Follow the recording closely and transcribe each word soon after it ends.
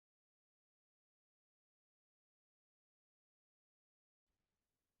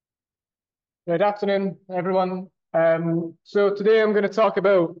Good afternoon, everyone. So today I'm going to talk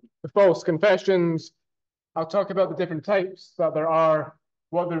about the false confessions. I'll talk about the different types that there are,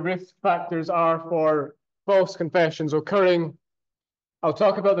 what the risk factors are for false confessions occurring. I'll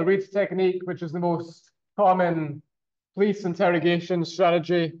talk about the REID technique, which is the most common police interrogation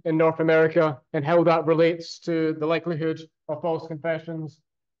strategy in North America, and how that relates to the likelihood of false confessions.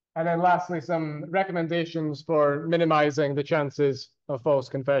 And then lastly, some recommendations for minimizing the chances of false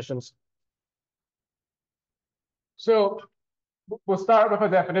confessions. So we'll start with a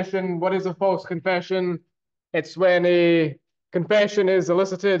definition. What is a false confession? It's when a confession is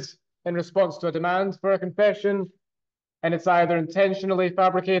elicited in response to a demand for a confession, and it's either intentionally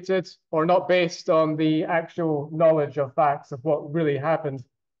fabricated or not based on the actual knowledge of facts of what really happened.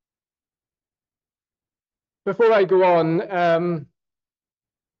 Before I go on,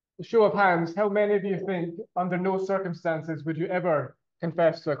 show of hands, how many of you think under no circumstances would you ever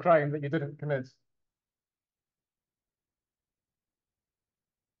confess to a crime that you didn't commit?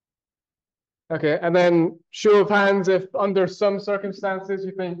 Okay, and then show of hands if under some circumstances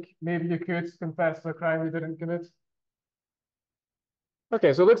you think maybe you could confess to a crime you didn't commit.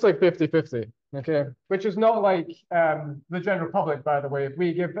 Okay, so it looks like 50-50, okay, which is not like the general public, by the way. If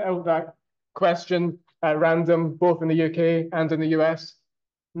we give out that question at random, both in the UK and in the US,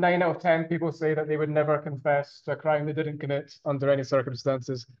 9 out of 10 people say that they would never confess to a crime they didn't commit under any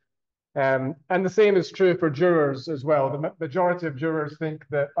circumstances. And the same is true for jurors as well. The majority of jurors think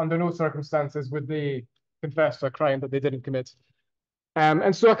that under no circumstances would they confess to a crime that they didn't commit.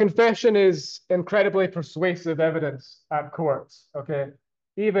 And so a confession is incredibly persuasive evidence at court, okay?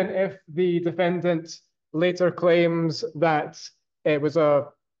 Even if the defendant later claims that it was a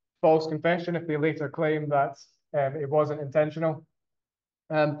false confession, if they later claim that it wasn't intentional.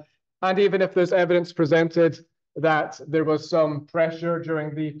 And even if there's evidence presented that there was some pressure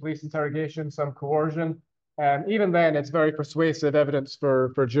during the police interrogation, some coercion, even then it's very persuasive evidence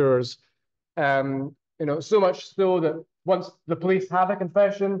for jurors. So much so that once the police have a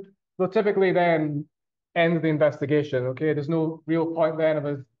confession, they'll typically then end the investigation. Okay, there's no real point then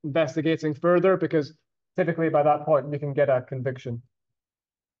of investigating further because typically by that point you can get a conviction.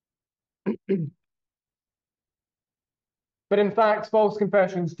 But in fact, false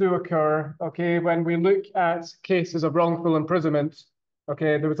confessions do occur. Okay, when we look at cases of wrongful imprisonment,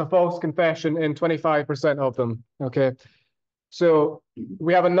 okay, there was a false confession in 25% of them. Okay, so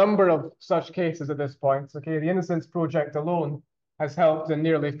we have a number of such cases at this point. Okay, the Innocence Project alone has helped in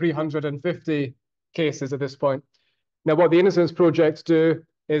nearly 350 cases at this point. Now, what the Innocence Project do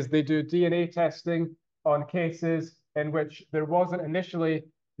is they do DNA testing on cases in which there wasn't initially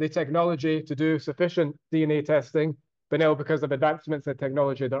the technology to do sufficient DNA testing, but now because of advancements in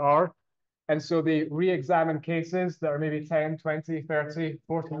technology, there are. And so they re-examine cases that are maybe 10, 20, 30,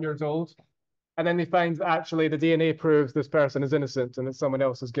 40 years old. And then they find that actually the DNA proves this person is innocent and that someone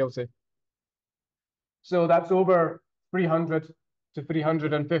else is guilty. So that's over 300 to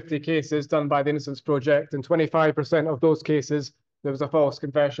 350 cases done by the Innocence Project. And 25% of those cases, there was a false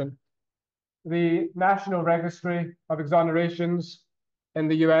confession. The National Registry of Exonerations in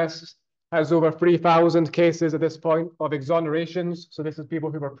the US has over 3,000 cases at this point of exonerations. So this is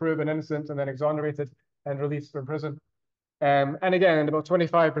people who were proven innocent and then exonerated and released from prison. And again, in about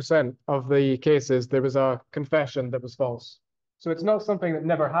 25% of the cases, there was a confession that was false. So it's not something that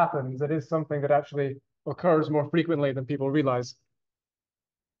never happens. It is something that actually occurs more frequently than people realize.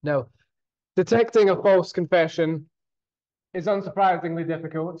 Now, detecting a false confession is unsurprisingly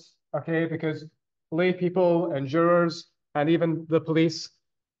difficult, okay, because lay people and jurors and even the police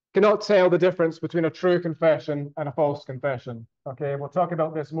cannot tell the difference between a true confession and a false confession. Okay, we'll talk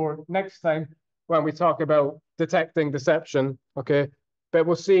about this more next time when we talk about detecting deception. Okay, but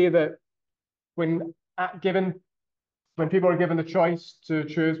we'll see that when people are given the choice to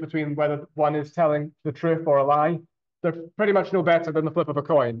choose between whether one is telling the truth or a lie, they're pretty much no better than the flip of a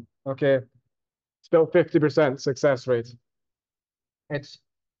coin. Okay, it's about 50% success rate. It's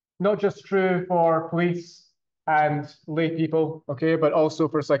not just true for police and lay people, okay, but also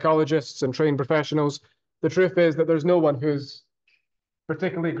for psychologists and trained professionals. The truth is that there's no one who's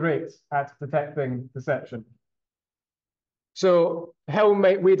particularly great at detecting deception. So how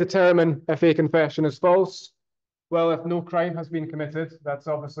might we determine if a confession is false? Well, if no crime has been committed, that's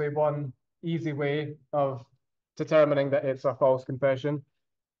obviously one easy way of determining that it's a false confession.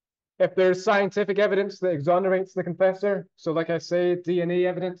 If there's scientific evidence that exonerates the confessor, so like I say, DNA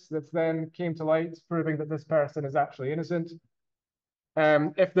evidence that's then came to light proving that this person is actually innocent.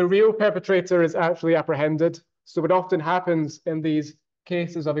 If the real perpetrator is actually apprehended, so what often happens in these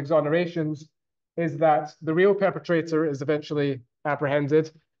cases of exonerations is that the real perpetrator is eventually apprehended,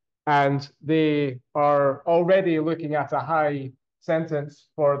 and they are already looking at a high sentence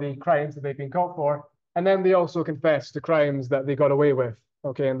for the crimes that they've been caught for. And then they also confess to crimes that they got away with.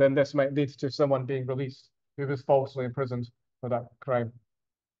 Okay, and then this might lead to someone being released who was falsely imprisoned for that crime.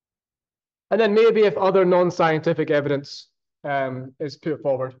 And then maybe if other non-scientific evidence is put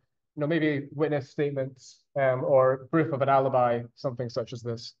forward, maybe witness statements or proof of an alibi, something such as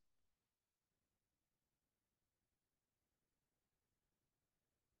this.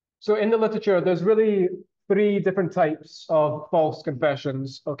 So in the literature, there's really three different types of false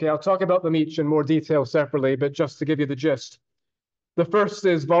confessions. Okay, I'll talk about them each in more detail separately, but just to give you the gist. The first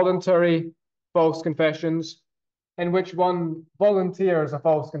is voluntary false confessions, in which one volunteers a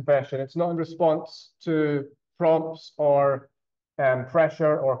false confession. It's not in response to prompts or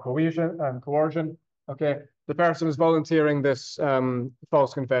pressure or coercion. Okay, the person is volunteering this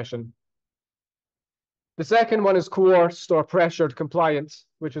false confession. The second one is coerced or pressured compliance,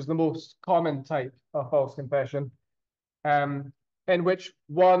 which is the most common type of false confession, in which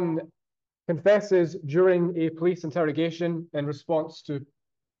one confesses during a police interrogation in response to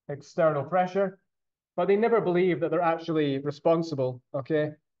external pressure, but they never believe that they're actually responsible,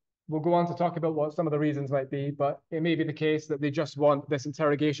 okay? We'll go on to talk about what some of the reasons might be, but it may be the case that they just want this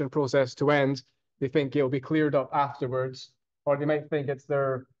interrogation process to end. They think it'll be cleared up afterwards, or they might think it's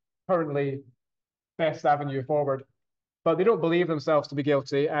their currently best avenue forward, but they don't believe themselves to be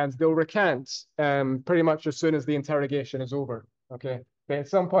guilty, and they'll recant pretty much as soon as the interrogation is over, okay? But at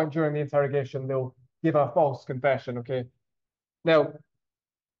some point during the interrogation, they'll give a false confession, okay? Now,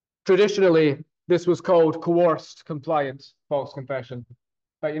 traditionally, this was called coerced compliant false confession.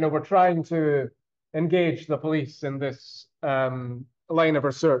 But, we're trying to engage the police in this line of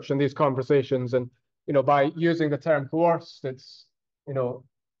research and these conversations. And, by using the term coerced, it's,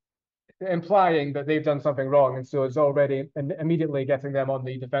 implying that they've done something wrong. And so it's already immediately getting them on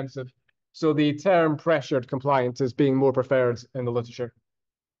the defensive. So the term pressured compliance is being more preferred in the literature.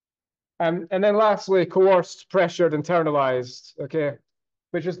 And then lastly, coerced, pressured, internalized, okay,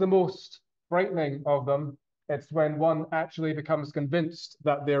 which is the most frightening of them. It's when one actually becomes convinced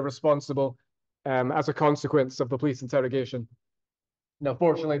that they're responsible as a consequence of the police interrogation. Now,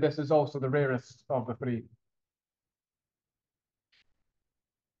 fortunately, this is also the rarest of the three.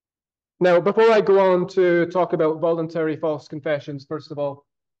 Now, before I go on to talk about voluntary false confessions, first of all,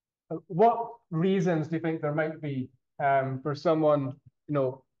 what reasons do you think there might be for someone,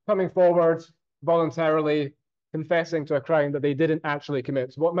 coming forward voluntarily confessing to a crime that they didn't actually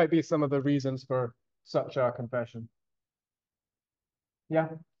commit? What might be some of the reasons for such a confession? Yeah.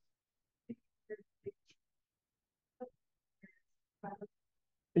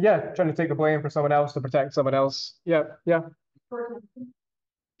 Yeah, trying to take the blame for someone else to protect someone else. Yeah, yeah.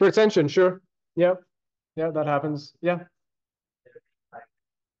 For attention, sure. Yeah, yeah, that happens. Yeah.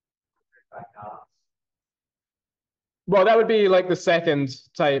 Well, that would be like the second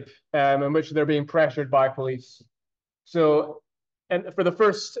type, in which they're being pressured by police. So, and for the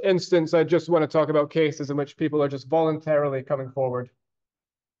first instance, I just want to talk about cases in which people are just voluntarily coming forward.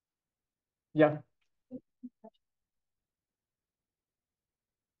 Yeah.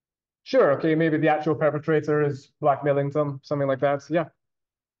 Sure. Okay. Maybe the actual perpetrator is blackmailing them, something like that. Yeah.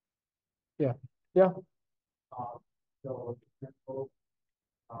 Yeah. Yeah.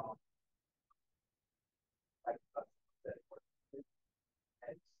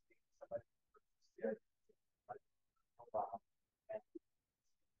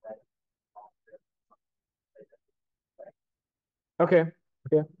 Okay.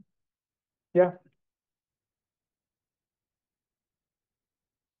 Okay. Yeah.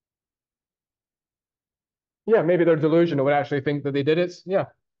 Yeah. Maybe they're delusional and actually think that they did it. Yeah.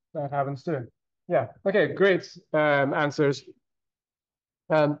 That happens too. Yeah. Okay. Great answers.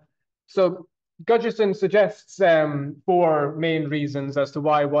 Um, so Gudgerson suggests four main reasons as to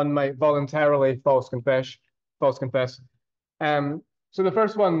why one might voluntarily false confess. So the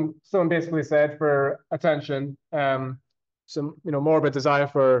first one, someone basically said for attention, some morbid desire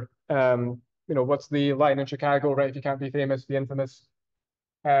for what's the line in Chicago, right? If you can't be famous, be infamous.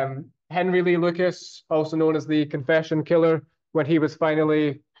 Henry Lee Lucas, also known as the Confession Killer, when he was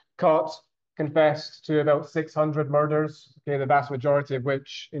finally caught, confessed to about 600 murders, okay, the vast majority of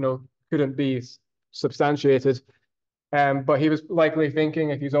which, couldn't be substantiated. But he was likely thinking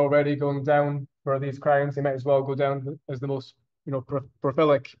if he's already going down for these crimes, he might as well go down as the most,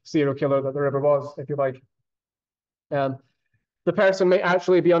 prolific serial killer that there ever was, if you like. The person may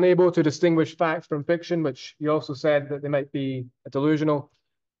actually be unable to distinguish fact from fiction, which you also said that they might be delusional.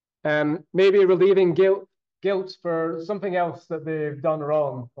 Maybe relieving guilt for something else that they've done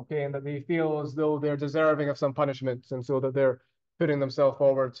wrong, okay, and that they feel as though they're deserving of some punishment, and so that they're putting themselves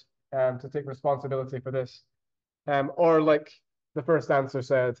forward to take responsibility for this. Or like the first answer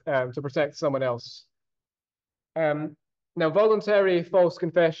said, to protect someone else. Now, voluntary false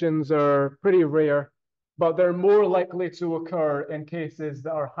confessions are pretty rare, but they're more likely to occur in cases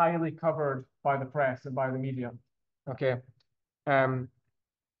that are highly covered by the press and by the media. Okay.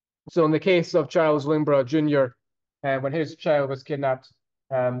 So in the case of Charles Lindbergh Jr., when his child was kidnapped,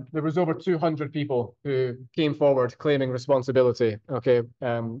 there was over 200 people who came forward claiming responsibility. Okay.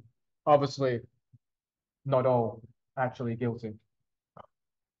 Obviously, not all actually guilty.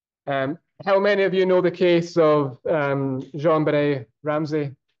 How many of you know the case of Jean-Benet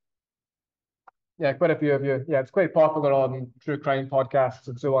Ramsey? Yeah, quite a few of you. Yeah, it's quite popular on true crime podcasts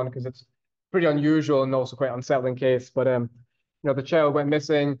and so on because it's pretty unusual and also quite unsettling case. But the child went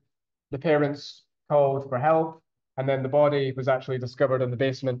missing, the parents called for help, and then the body was actually discovered in the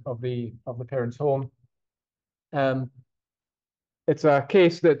basement of the parents' home. It's a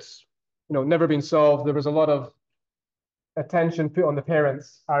case that's never been solved. There was a lot of attention put on the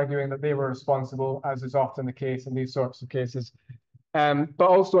parents, arguing that they were responsible, as is often the case in these sorts of cases. But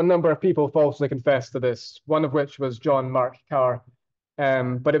also a number of people falsely confessed to this, one of which was John Mark Carr.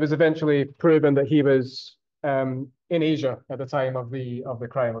 But it was eventually proven that he was in Asia at the time of the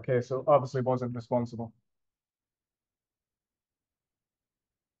crime. Okay, so obviously wasn't responsible.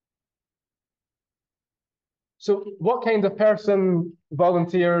 So what kind of person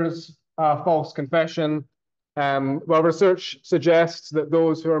volunteers a false confession? Well, research suggests that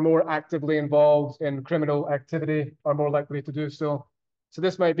those who are more actively involved in criminal activity are more likely to do so. So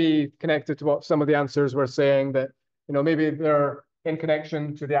this might be connected to what some of the answers were saying, that maybe they're in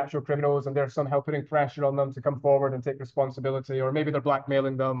connection to the actual criminals and they're somehow putting pressure on them to come forward and take responsibility, or maybe they're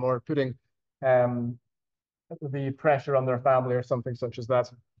blackmailing them or putting the pressure on their family or something such as that.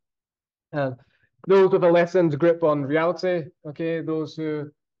 Those with a lessened grip on reality, okay, those who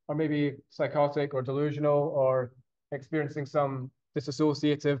are maybe psychotic or delusional or experiencing some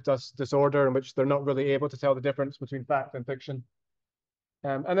dissociative disorder in which they're not really able to tell the difference between fact and fiction.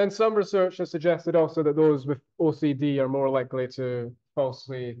 And then some research has suggested also that those with OCD are more likely to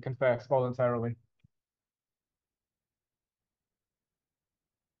falsely confess voluntarily.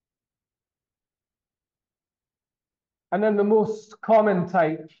 And then the most common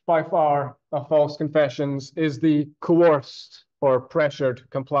type by far of false confessions is the coerced or pressured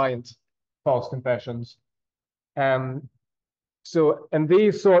compliant false confessions. So in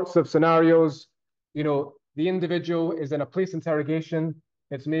these sorts of scenarios, the individual is in a police interrogation.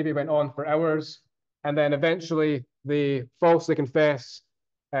 It's maybe went on for hours, and then eventually they falsely confess,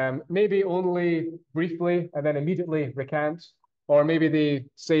 maybe only briefly, and then immediately recant, or maybe they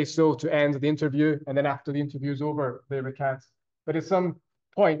say so to end the interview, and then after the interview is over, they recant. But at some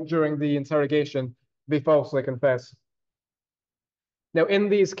point during the interrogation, they falsely confess. Now, in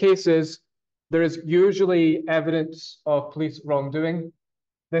these cases, there is usually evidence of police wrongdoing.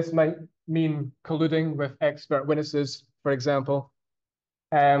 This might mean colluding with expert witnesses, for example.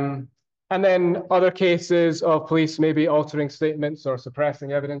 And then other cases of police maybe altering statements or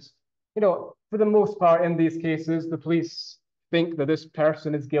suppressing evidence. For the most part in these cases, the police think that this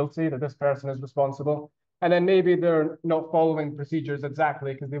person is guilty, that this person is responsible. And then maybe they're not following procedures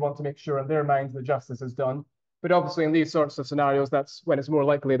exactly because they want to make sure in their minds that justice is done. But obviously in these sorts of scenarios, that's when it's more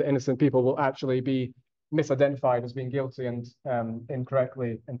likely that innocent people will actually be misidentified as being guilty and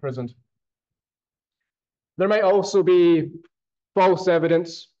incorrectly imprisoned. There might also be false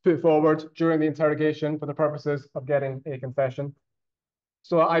evidence put forward during the interrogation for the purposes of getting a confession.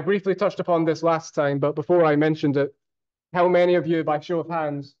 So I briefly touched upon this last time, but before I mentioned it, how many of you, by show of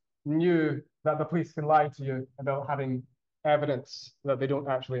hands, knew that the police can lie to you about having evidence that they don't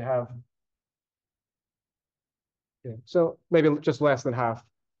actually have? Okay. So maybe just less than half.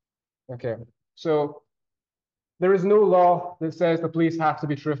 Okay. So there is no law that says the police have to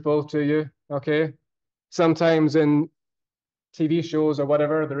be truthful to you. Okay. Sometimes in TV shows or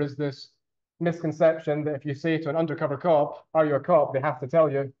whatever, there is this misconception that if you say to an undercover cop, "Are you a cop?" they have to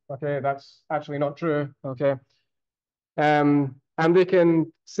tell you. Okay, that's actually not true. Okay. And they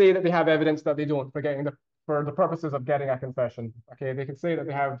can say that they have evidence that they don't for the purposes of getting a confession. Okay, they can say that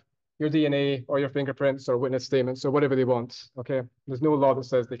they have your DNA or your fingerprints or witness statements or whatever they want. Okay, there's no law that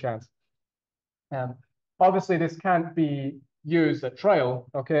says they can't. Obviously, this can't be used at trial.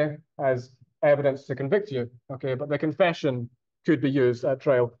 Okay, as evidence to convict you. Okay, but the confession could be used at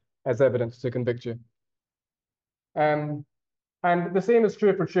trial as evidence to convict you. And the same is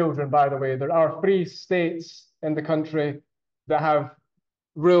true for children, by the way. There are 3 states in the country that have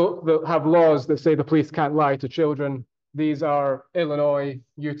laws that say the police can't lie to children. These are Illinois,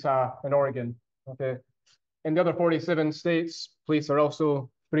 Utah, and Oregon. Okay. In the other 47 states, police are also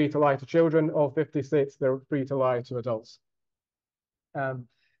free to lie to children. All 50 states, they're free to lie to adults.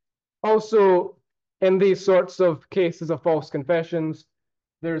 Also, in these sorts of cases of false confessions,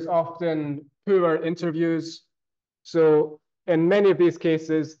 there's often poor interviews. So in many of these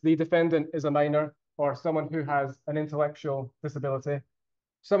cases, the defendant is a minor or someone who has an intellectual disability,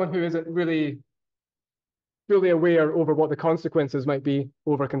 someone who isn't really fully aware over what the consequences might be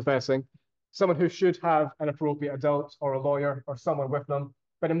over confessing, someone who should have an appropriate adult or a lawyer or someone with them.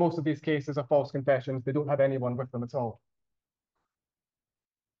 But in most of these cases of false confessions, they don't have anyone with them at all.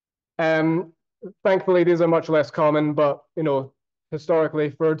 Thankfully, these are much less common, but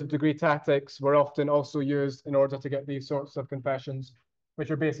historically, third-degree tactics were often also used in order to get these sorts of confessions, which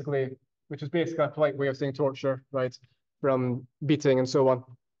is basically a polite way of saying torture, right? From beating and so on.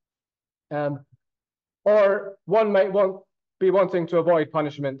 Or one might be wanting to avoid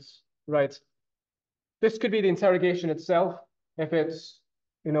punishments, right? This could be the interrogation itself, if it's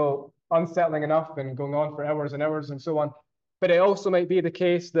unsettling enough and going on for hours and hours and so on. But it also might be the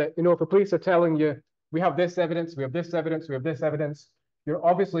case that, if the police are telling you, we have this evidence, we have this evidence, we have this evidence, you're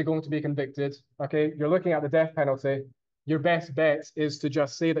obviously going to be convicted, okay? You're looking at the death penalty. Your best bet is to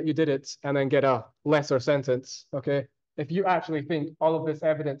just say that you did it and then get a lesser sentence, okay? If you actually think all of this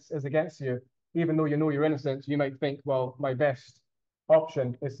evidence is against you, even though you know you're innocent, you might think, well, my best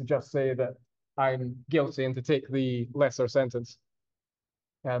option is to just say that I'm guilty and to take the lesser sentence.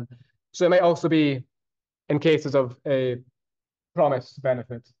 So it might also be in cases of a promised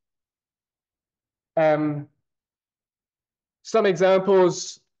benefit. Some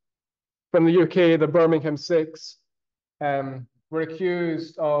examples from the UK, the Birmingham Six were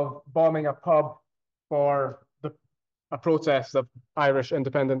accused of bombing a pub for a protest of Irish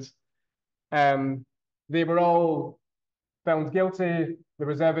independence. They were all found guilty. There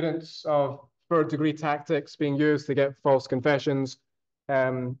was evidence of third-degree tactics being used to get false confessions.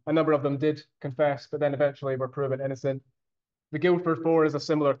 A number of them did confess, but then eventually were proven innocent. The Guildford Four is a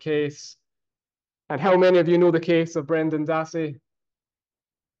similar case. And how many of you know the case of Brendan Dassey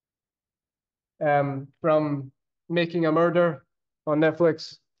from Making a Murder on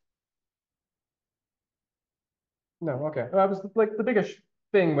Netflix? No, okay. That was like the biggest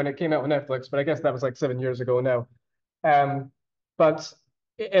thing when it came out on Netflix, but I guess that was like 7 years ago now. But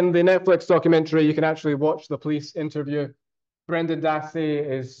in the Netflix documentary, you can actually watch the police interview. Brendan Dassey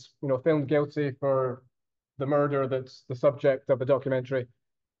is, found guilty for the murder that's the subject of the documentary.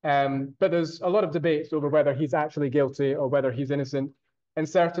 But there's a lot of debates over whether he's actually guilty or whether he's innocent. And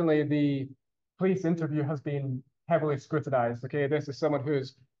certainly the police interview has been heavily scrutinized. Okay, this is someone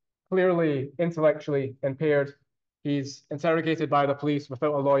who's clearly intellectually impaired. He's interrogated by the police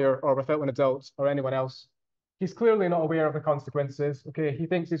without a lawyer or without an adult or anyone else. He's clearly not aware of the consequences. Okay, he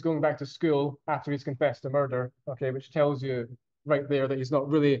thinks he's going back to school after he's confessed to murder. Okay, which tells you right there that he's not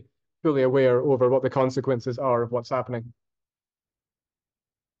really fully aware over what the consequences are of what's happening.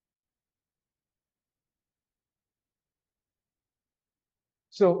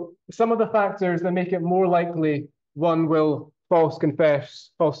 So some of the factors that make it more likely one will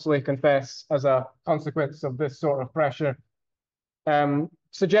falsely confess as a consequence of this sort of pressure.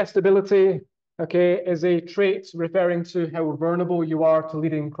 Suggestibility, okay, is a trait referring to how vulnerable you are to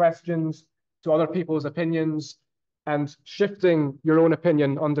leading questions, to other people's opinions, and shifting your own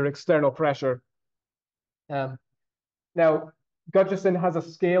opinion under external pressure. Now, Gudgeson has a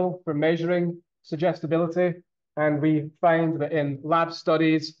scale for measuring suggestibility, and we find that in lab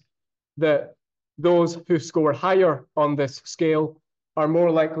studies that those who score higher on this scale are more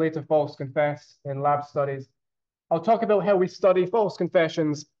likely to false confess in lab studies. I'll talk about how we study false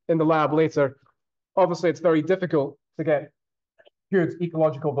confessions in the lab later. Obviously, it's very difficult to get good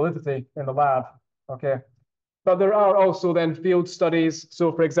ecological validity in the lab, okay? But there are also then field studies.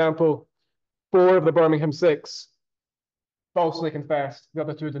 So for example, 4 of the Birmingham Six falsely confessed, the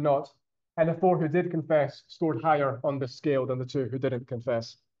other 2 did not. And the 4 who did confess scored higher on this scale than the 2 who didn't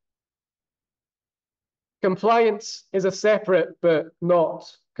confess. Compliance is a separate but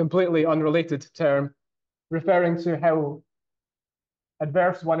not completely unrelated term, referring to how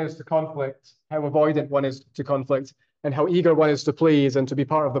adverse one is to conflict, how avoidant one is to conflict, and how eager one is to please and to be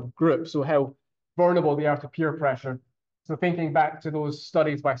part of the group. So how vulnerable they are to peer pressure. So thinking back to those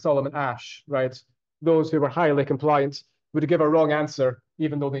studies by Solomon Ash, right? Those who were highly compliant would give a wrong answer,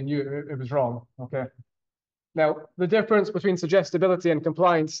 even though they knew it was wrong, okay? Now, the difference between suggestibility and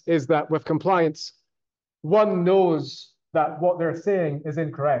compliance is that with compliance, one knows that what they're saying is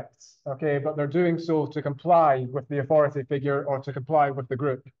incorrect, okay? But they're doing so to comply with the authority figure or to comply with the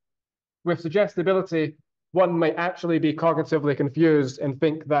group. With suggestibility, one might actually be cognitively confused and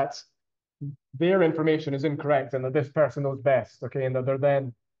think that their information is incorrect and that this person knows best, okay, and that they're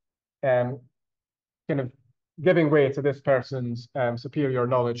then kind of giving way to this person's superior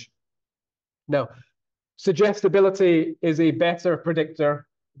knowledge. Now, suggestibility is a better predictor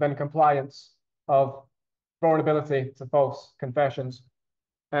than compliance of vulnerability to false confessions,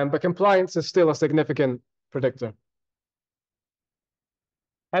 but compliance is still a significant predictor.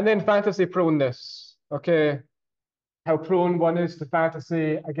 And then fantasy proneness, okay, how prone one is to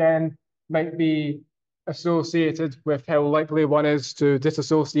fantasy, again, might be associated with how likely one is to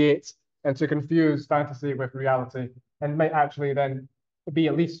disassociate and to confuse fantasy with reality, and might actually then be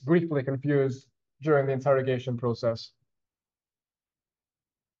at least briefly confused during the interrogation process.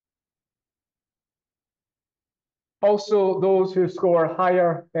 Also, those who score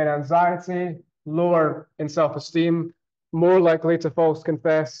higher in anxiety, lower in self-esteem, more likely to false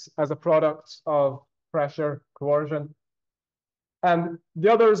confess as a product of pressure, coercion. And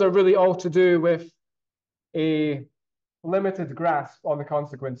the others are really all to do with a limited grasp on the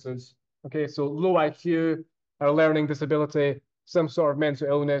consequences. Okay, so low IQ, a learning disability, some sort of mental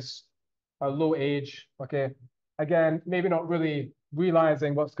illness, a low age. Okay, again, maybe not really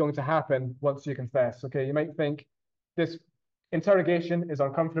realizing what's going to happen once you confess. Okay, you might think this interrogation is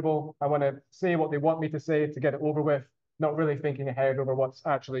uncomfortable. I want to say what they want me to say to get it over with, not really thinking ahead over what's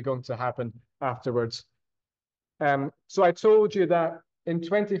actually going to happen afterwards. So I told you that in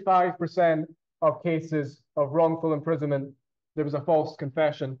 25% of cases of wrongful imprisonment, there was a false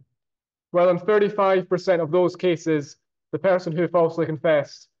confession. Well, in 35% of those cases, the person who falsely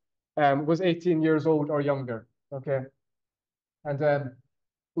confessed was 18 years old or younger. Okay. And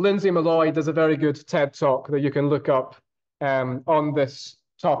Lindsay Malloy does a very good TED talk that you can look up on this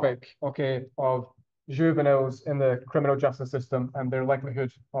topic, okay, of juveniles in the criminal justice system and their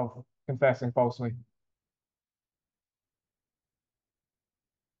likelihood of confessing falsely.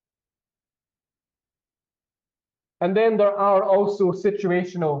 And then there are also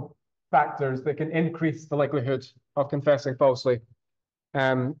situational factors that can increase the likelihood of confessing falsely.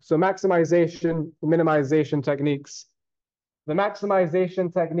 So maximization, minimization techniques. The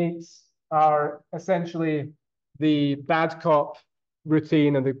maximization techniques are essentially the bad cop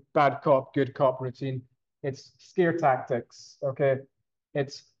routine and the bad cop, good cop routine. It's scare tactics, okay?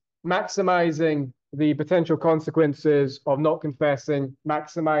 It's maximizing the potential consequences of not confessing,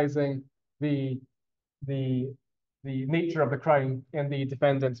 maximizing the nature of the crime in the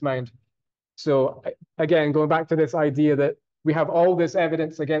defendant's mind. So again, going back to this idea that we have all this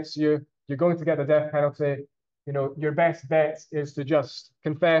evidence against you, you're going to get the death penalty. You know, your best bet is to just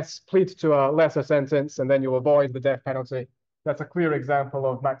confess, plead to a lesser sentence, and then you'll avoid the death penalty. That's a clear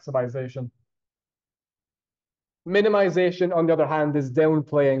example of maximization. Minimization, on the other hand, is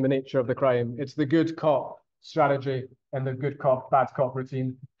downplaying the nature of the crime. It's the good cop strategy and the good cop, bad cop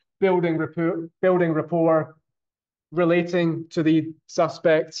routine. Building rapport, relating to the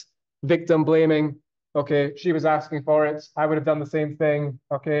suspect, victim blaming. Okay, she was asking for it. I would have done the same thing.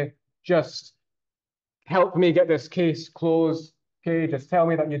 Okay, just help me get this case closed. Okay, just tell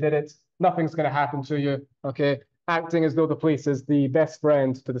me that you did it. Nothing's going to happen to you. Okay, acting as though the police is the best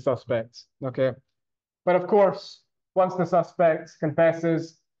friend to the suspect. Okay, but of course, once the suspect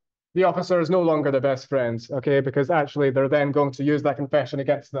confesses, the officer is no longer the best friend. Okay, because actually they're then going to use that confession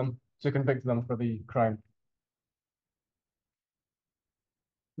against them to convict them for the crime.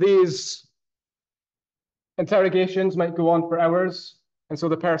 These interrogations might go on for hours, and so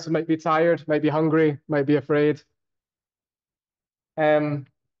the person might be tired, might be hungry, might be afraid. The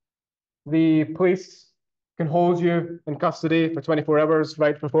police can hold you in custody for 24 hours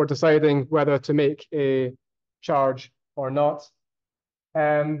right before deciding whether to make a charge or not.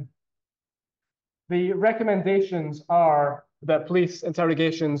 The recommendations are that police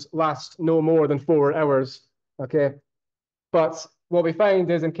interrogations last no more than 4 hours, okay? But what we find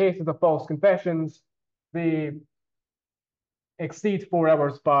is in cases of false confessions, they exceed 4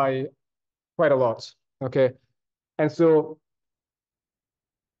 hours by quite a lot, okay? And so,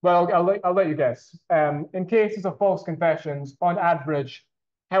 well, I'll let you guess. In cases of false confessions, on average,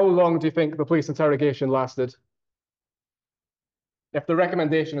 how long do you think the police interrogation lasted? If the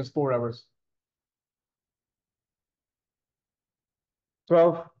recommendation is 4 hours.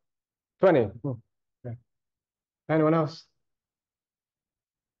 12, 20. Oh, okay. Anyone else?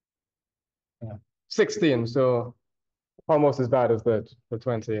 Yeah. 16, so almost as bad as the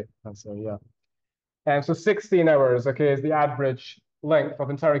 20 answer, yeah. And so 16 hours, okay, is the average length of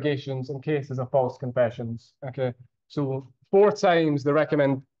interrogations in cases of false confessions, okay? So 4 times the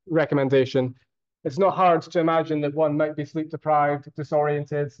recommendation. It's not hard to imagine that one might be sleep deprived,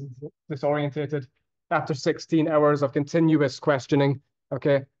 disorientated after 16 hours of continuous questioning,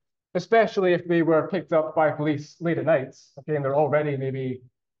 okay? especially if they were picked up by police late at night, okay, and they're already maybe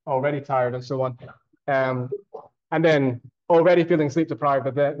already tired and so on. Um, and then already feeling sleep deprived,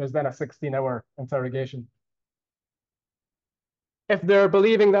 but there's then a 16-hour interrogation. If they're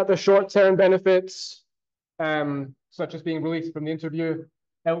believing that the short-term benefits, such as being released from the interview,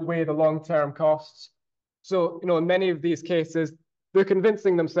 outweigh the long-term costs. So, in many of these cases, they're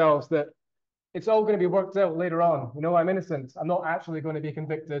convincing themselves that it's all going to be worked out later on. I'm innocent. I'm not actually going to be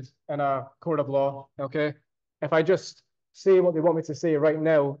convicted in a court of law, okay? If I just say what they want me to say right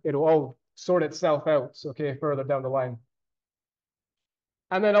now, it'll all sort itself out, okay, further down the line.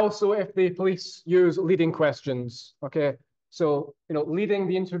 And then also if the police use leading questions, okay? So, leading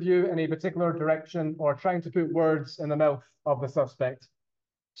the interview in a particular direction or trying to put words in the mouth of the suspect.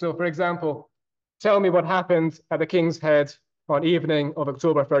 So for example, tell me what happened at the King's Head on evening of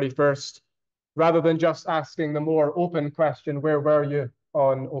October 31st, rather than just asking the more open question, where were you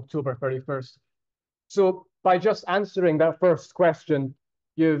on October 31st? So by just answering that first question,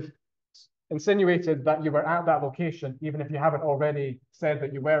 you've insinuated that you were at that location, even if you haven't already said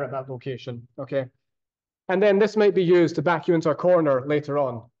that you were at that location, okay? And then this might be used to back you into a corner later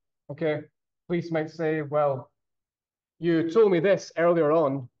on, okay? Police might say, well, you told me this earlier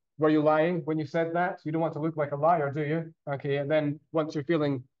on. Were you lying when you said that? You don't want to look like a liar, do you? Okay, and then once you're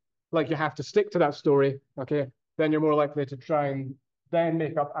feeling like you have to stick to that story, okay, then you're more likely to try and then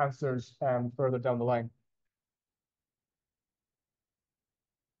make up answers further down the line.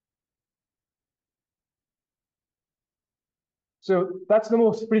 So that's the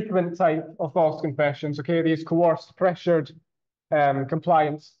most frequent type of false confessions, okay? These coerced, pressured,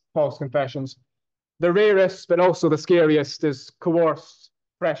 compliance false confessions. The rarest, but also the scariest, is coerced,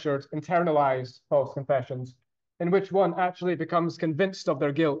 pressured, internalized false confessions, in which one actually becomes convinced of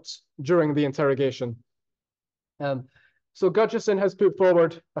their guilt during the interrogation. So Gudgeson has put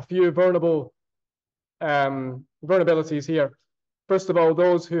forward a few vulnerabilities here. First of all,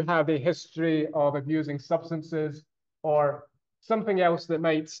 those who have a history of abusing substances or something else that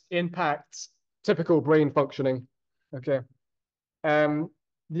might impact typical brain functioning, okay?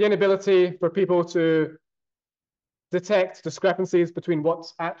 The inability for people to detect discrepancies between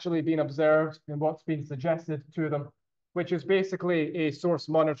what's actually being observed and what's being suggested to them, which is basically a source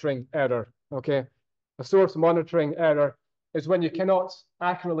monitoring error, okay? A source monitoring error is when you cannot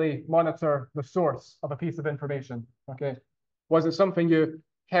accurately monitor the source of a piece of information, okay? Was it something you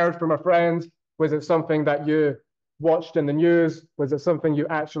heard from a friend? Was it something that you watched in the news? Was it something you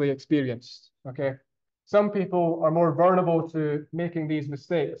actually experienced, okay? Some people are more vulnerable to making these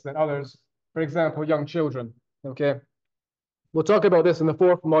mistakes than others. For example, young children, okay? We'll talk about this in the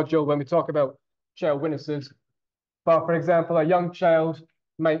fourth module when we talk about child witnesses. But for example, a young child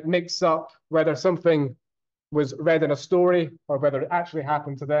might mix up whether something was read in a story or whether it actually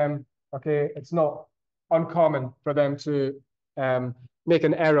happened to them, okay? It's not uncommon for them to make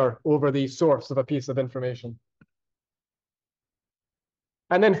an error over the source of a piece of information.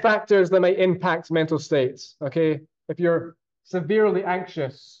 And then factors that might impact mental states, okay? If you're severely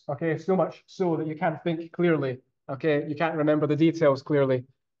anxious, okay, so much so that you can't think clearly, okay, you can't remember the details clearly.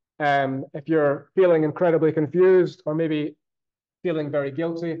 If you're feeling incredibly confused or maybe feeling very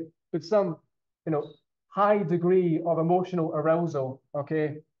guilty, with some, high degree of emotional arousal,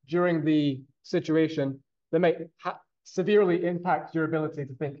 okay, during the situation, that might severely impact your ability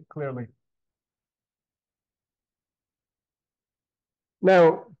to think clearly.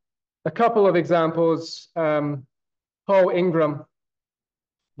 Now, a couple of examples. Paul Ingram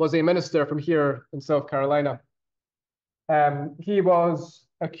was a minister from here in South Carolina. He was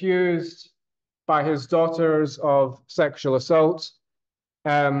accused by his daughters of sexual assault.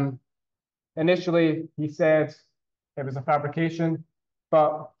 Initially, he said it was a fabrication,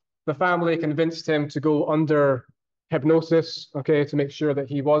 but the family convinced him to go under hypnosis, okay, to make sure that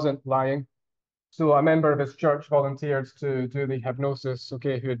he wasn't lying. So a member of his church volunteered to do the hypnosis,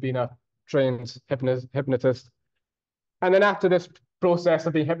 okay, who had been a trained hypnotist. And then after this process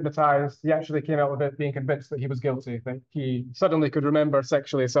of being hypnotized, he actually came out of it being convinced that he was guilty, that he suddenly could remember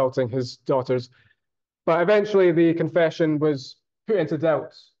sexually assaulting his daughters. But eventually the confession was put into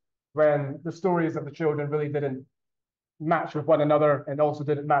doubt when the stories of the children really didn't match with one another and also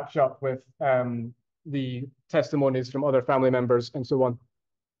didn't match up with the testimonies from other family members and so on.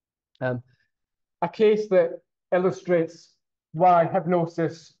 A case that illustrates why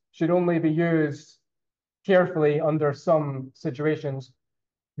hypnosis should only be used carefully under some situations.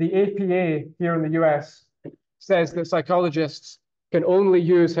 The APA here in the US says that psychologists can only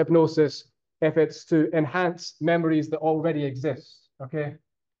use hypnosis if it's to enhance memories that already exist, okay?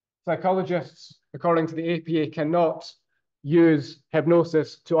 Psychologists, according to the APA, cannot use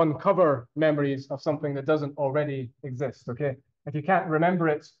hypnosis to uncover memories of something that doesn't already exist, okay? If you can't remember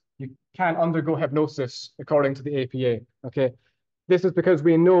it, you can't undergo hypnosis according to the APA, okay? This is because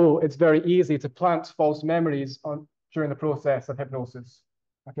we know it's very easy to plant false memories during the process of hypnosis,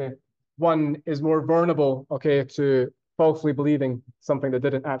 okay? One is more vulnerable, okay, to falsely believing something that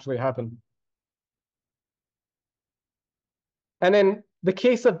didn't actually happen. And then the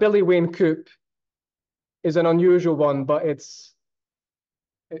case of Billy Wayne Coop is an unusual one, but it's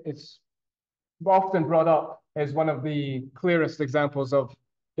often brought up as one of the clearest examples of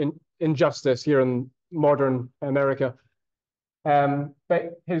injustice here in modern America.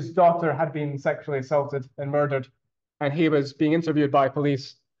 But his daughter had been sexually assaulted and murdered, and he was being interviewed by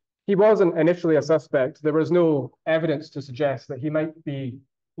police. He wasn't initially a suspect. There was no evidence to suggest that he might be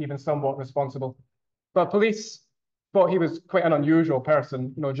even somewhat responsible. But police thought he was quite an unusual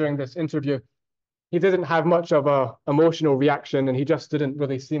person, during this interview. He didn't have much of a emotional reaction, and he just didn't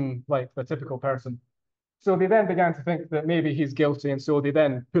really seem like the typical person. So they then began to think that maybe he's guilty, and so they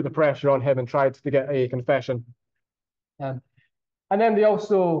then put the pressure on him and tried to get a confession. And then they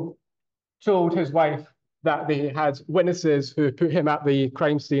also told his wife that they had witnesses who put him at the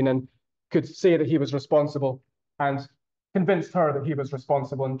crime scene and could say that he was responsible, and convinced her that he was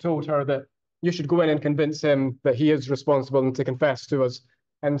responsible, and told her that you should go in and convince him that he is responsible and to confess to us.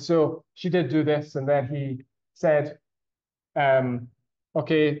 And so she did do this, and then he said,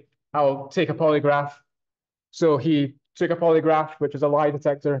 okay, I'll take a polygraph. So he took a polygraph, which is a lie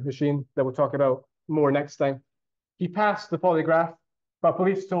detector machine that we'll talk about more next time. He passed the polygraph, but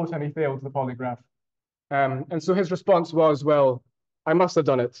police told him he failed the polygraph. And so his response was, well, I must have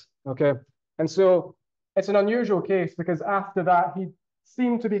done it, okay? And so it's an unusual case because after that, he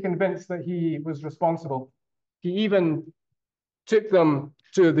seemed to be convinced that he was responsible. He even took them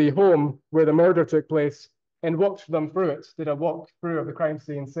to the home where the murder took place and walked them through it, did a walkthrough of the crime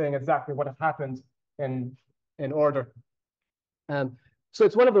scene, saying exactly what had happened in order. So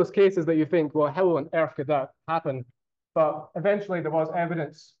it's one of those cases that you think, well, how on earth could that happen? But eventually there was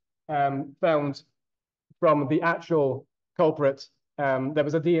evidence found from the actual culprit. There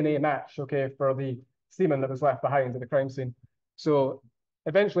was a DNA match, okay, for the semen that was left behind at the crime scene. So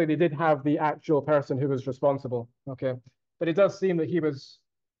eventually they did have the actual person who was responsible, okay? But it does seem that he was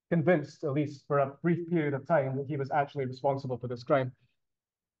convinced, at least for a brief period of time, that he was actually responsible for this crime.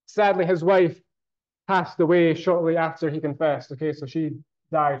 Sadly, his wife passed away shortly after he confessed, okay? So she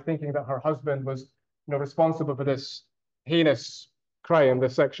died thinking that her husband was, responsible for this heinous crime, the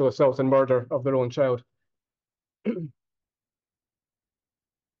sexual assault and murder of their own child.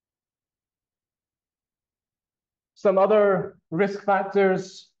 Some other risk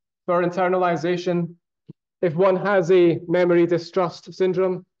factors for internalization. If one has a memory distrust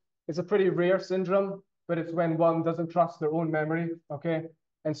syndrome, it's a pretty rare syndrome, but it's when one doesn't trust their own memory, okay?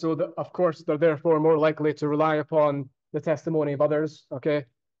 And so, of course, they're therefore more likely to rely upon the testimony of others, okay?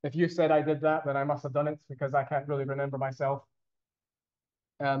 If you said I did that, then I must have done it because I can't really remember myself.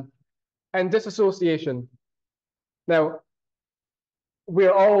 And disassociation. Now,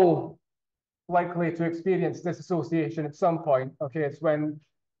 we're all likely to experience disassociation at some point, okay? It's when,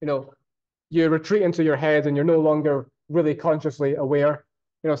 you retreat into your head and you're no longer really consciously aware.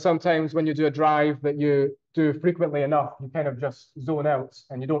 Sometimes when you do a drive that you do frequently enough, you kind of just zone out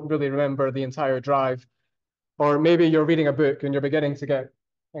and you don't really remember the entire drive. Or maybe you're reading a book and you're beginning to get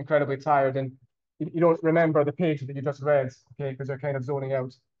incredibly tired and you don't remember the page that you just read, okay, because you're kind of zoning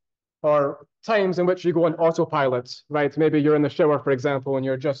out. Or times in which you go on autopilot, right? Maybe you're in the shower, for example, and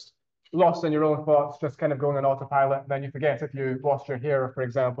you're just lost in your own thoughts, just kind of going on autopilot. Then you forget if you washed your hair, for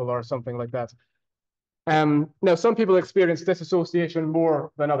example, or something like that. Now, some people experience disassociation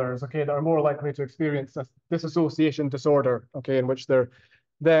more than others, okay, that are more likely to experience a disassociation disorder, okay, in which they're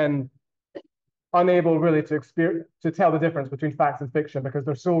then unable really to tell the difference between facts and fiction because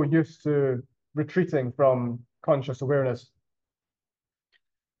they're so used to retreating from conscious awareness.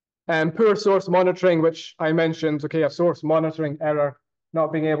 And poor source monitoring, which I mentioned, okay, a source monitoring error,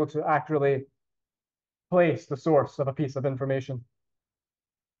 not being able to accurately place the source of a piece of information.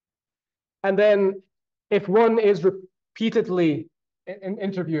 And then if one is repeatedly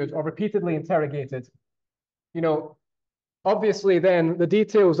interviewed or repeatedly interrogated, obviously then the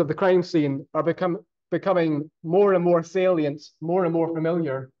details of the crime scene are becoming more and more salient, more and more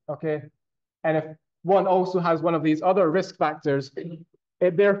familiar, okay? And if one also has one of these other risk factors,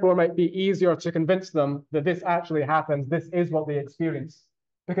 it therefore might be easier to convince them that this actually happens, this is what they experience.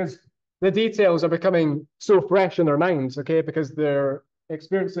 Because the details are becoming so fresh in their minds, okay? Because they're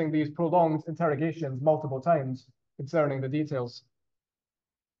experiencing these prolonged interrogations multiple times concerning the details.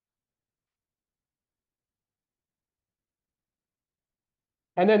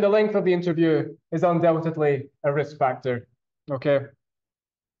 And then the length of the interview is undoubtedly a risk factor, okay?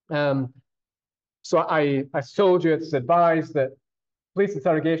 So I told you it's advised that police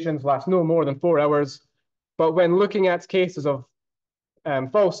interrogations last no more than 4 hours, but when looking at cases of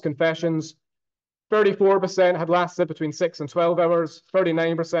false confessions, 34% had lasted between 6 and 12 hours,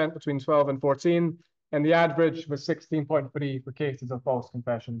 39% between 12 and 14, and the average was 16.3 for cases of false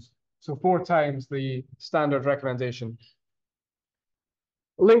confessions. So 4 times the standard recommendation.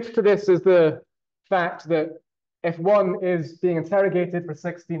 Linked to this is the fact that if one is being interrogated for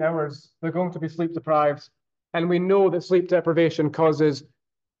 16 hours, they're going to be sleep deprived. And we know that sleep deprivation causes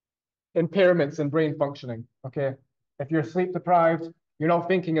impairments in brain functioning, okay? If you're sleep deprived, you're not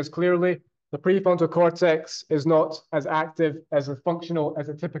thinking as clearly, the prefrontal cortex is not as active, as functional as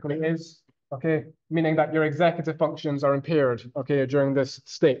it typically is, okay? Meaning that your executive functions are impaired, okay, during this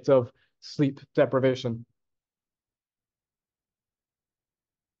state of sleep deprivation.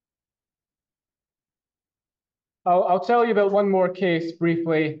 I'll tell you about one more case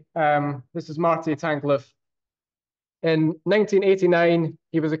briefly. This is Marty Tankleff. In 1989,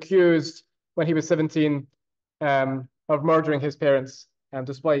 he was accused when he was 17 of murdering his parents,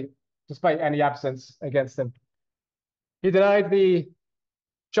 despite any absence against him. He denied the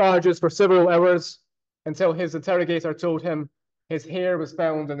charges for several hours until his interrogator told him his hair was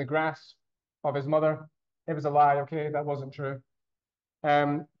found in the grass of his mother. It was a lie, okay? That wasn't true.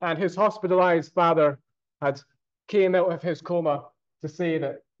 And his hospitalized father had came out of his coma to say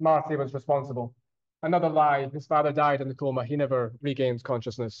that Marty was responsible. Another lie, his father died in the coma. He never regained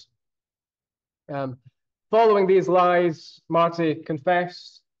consciousness. Following these lies, Marty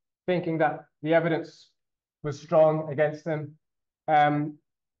confessed, thinking that the evidence was strong against him,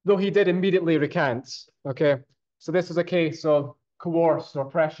 though he did immediately recant, okay? So this is a case of coerced or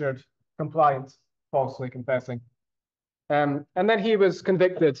pressured compliance, falsely confessing. And then he was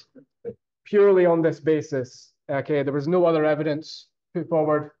convicted purely on this basis. Okay, there was no other evidence put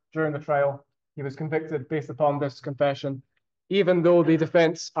forward during the trial. He was convicted based upon this confession, even though the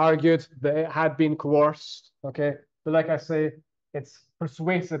defense argued that it had been coerced. Okay, but like I say, it's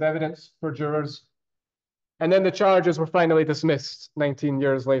persuasive evidence for jurors. And then the charges were finally dismissed 19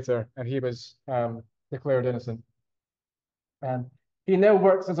 years later, and he was declared innocent. And he now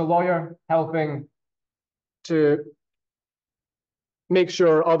works as a lawyer, helping to make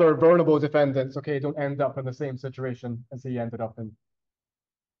sure other vulnerable defendants, okay, don't end up in the same situation as he ended up in.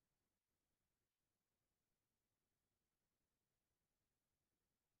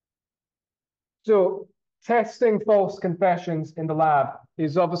 So testing false confessions in the lab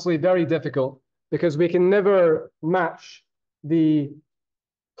is obviously very difficult because we can never match the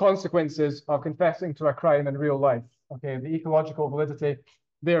consequences of confessing to a crime in real life. Okay, the ecological validity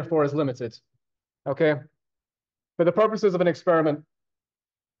therefore is limited. Okay, for the purposes of an experiment,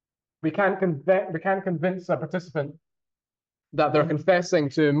 we can't convince a participant that they're confessing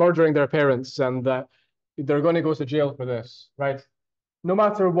to murdering their parents and that they're going to go to jail for this, right? No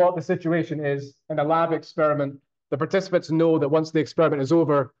matter what the situation is in a lab experiment, the participants know that once the experiment is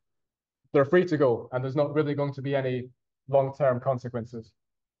over, they're free to go and there's not really going to be any long-term consequences.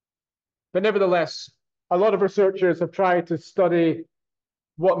 But nevertheless, a lot of researchers have tried to study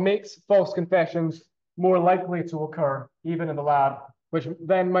what makes false confessions more likely to occur, even in the lab, which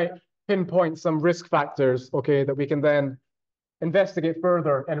then might pinpoint some risk factors, okay, that we can then investigate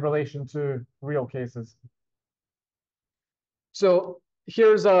further in relation to real cases. So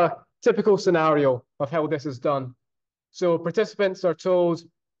here's a typical scenario of how this is done. So participants are told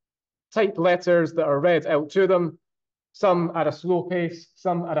type letters that are read out to them, some at a slow pace,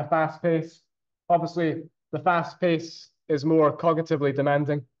 some at a fast pace. Obviously, the fast pace is more cognitively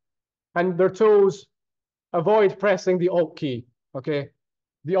demanding. And they're told avoid pressing the Alt key, okay?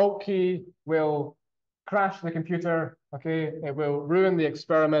 The Alt key will crash the computer, okay? It will ruin the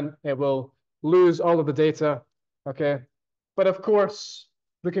experiment. It will lose all of the data, okay? But of course,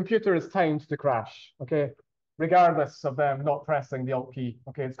 the computer is timed to crash, okay? Regardless of them not pressing the Alt key,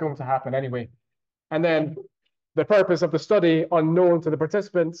 okay? It's going to happen anyway. And then the purpose of the study, unknown to the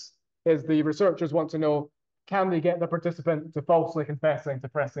participants, is the researchers want to know, can they get the participant to falsely confessing to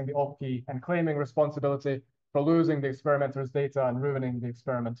pressing the Alt key and claiming responsibility for losing the experimenter's data and ruining the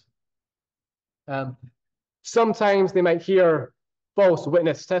experiment? Sometimes they might hear false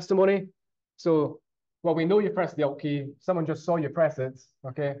witness testimony. So, well, we know you pressed the Alt key, someone just saw you press it,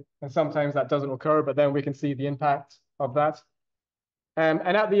 okay? And sometimes that doesn't occur, but then we can see the impact of that. And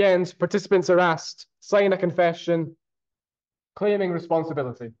at the end, participants are asked, sign a confession, claiming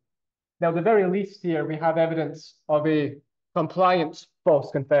responsibility. Now, at the very least here, we have evidence of a compliant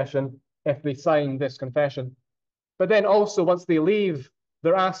false confession if they sign this confession. But then also, once they leave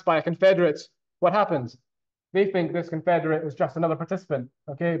they're asked by a confederate, what happened? They think this confederate is just another participant,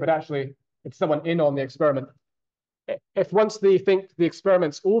 okay? But actually, it's someone in on the experiment. If once they think the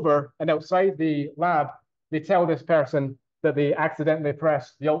experiment's over and outside the lab, they tell this person that they accidentally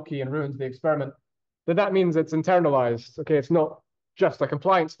pressed the Alt key and ruined the experiment, then that means it's internalized, okay? It's not just a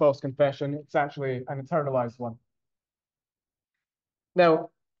compliance false confession, it's actually an internalized one. Now,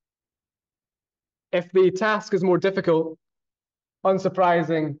 if the task is more difficult,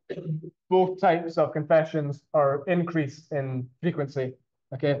 unsurprising, both types of confessions are increased in frequency,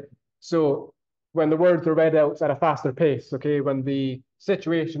 okay? So when the words are read out at a faster pace, okay, when the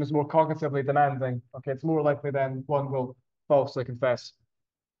situation is more cognitively demanding, okay, it's more likely then one will falsely confess.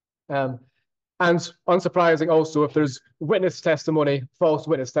 And unsurprising also, if there's witness testimony, false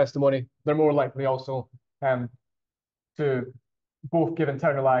witness testimony, they're more likely also to both give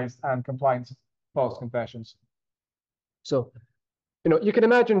internalized and compliance false confessions. So, you can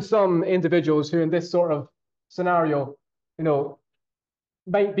imagine some individuals who in this sort of scenario,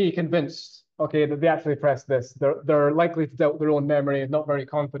 might be convinced, okay, that they actually pressed this. They're likely to doubt their own memory, not very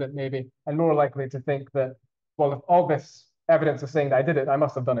confident maybe, and more likely to think that, well, if all this evidence is saying that I did it, I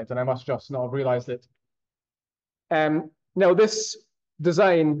must have done it, and I must just not have realized it. Now, this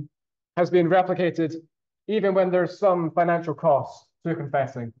design has been replicated even when there's some financial cost to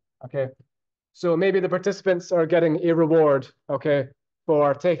confessing, okay? So maybe the participants are getting a reward, okay,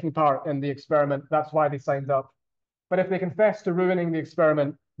 for taking part in the experiment. That's why they signed up. But if they confess to ruining the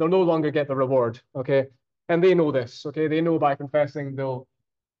experiment, they'll no longer get the reward, okay? And they know this, okay? They know by confessing they'll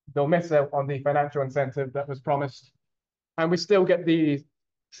miss out on the financial incentive that was promised. And we still get the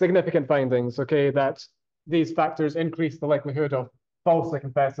significant findings, okay, that these factors increase the likelihood of falsely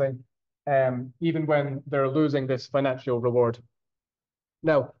confessing, even when they're losing this financial reward.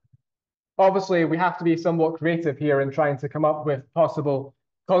 Now, obviously, we have to be somewhat creative here in trying to come up with possible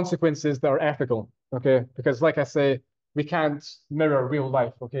consequences that are ethical, okay? Because like I say, we can't mirror real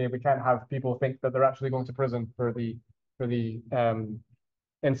life, okay? We can't have people think that they're actually going to prison for the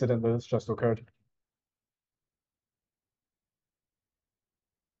incident that's just occurred.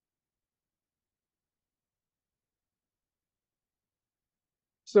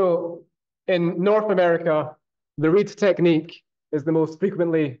 So in North America, the REID technique is the most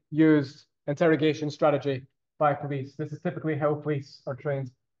frequently used interrogation strategy by police. This is typically how police are trained.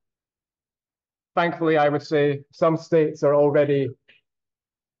 Thankfully, I would say some states are already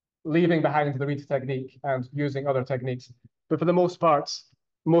leaving behind the REID technique and using other techniques. But for the most part,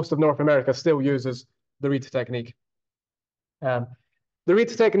 most of North America still uses the REID technique. The REID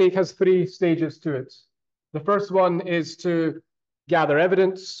technique has 3 stages to it. The first one is to gather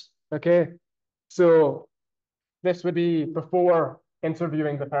evidence, okay? So this would be before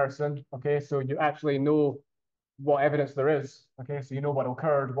interviewing the person, okay? So you actually know what evidence there is, okay? So you know what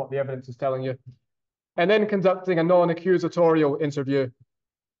occurred, what the evidence is telling you. And then conducting a non-accusatorial interview.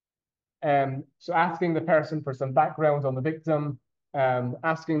 So asking the person for some background on the victim,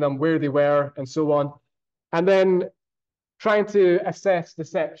 asking them where they were and so on. And then trying to assess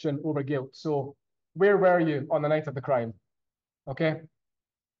deception over guilt. So where were you on the night of the crime? Okay.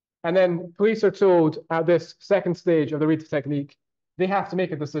 And then police are told at this second stage of the REID technique, they have to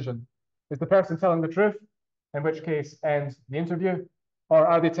make a decision. Is the person telling the truth, in which case ends the interview, or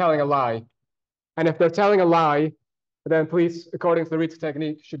are they telling a lie? And if they're telling a lie, then police, according to the REID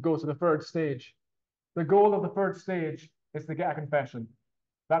technique, should go to the 3rd stage. The goal of the 3rd stage is to get a confession.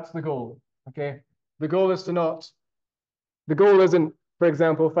 That's the goal, okay? The goal is to not, the goal isn't, for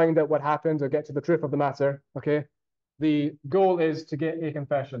example, find out what happened or get to the truth of the matter, okay? The goal is to get a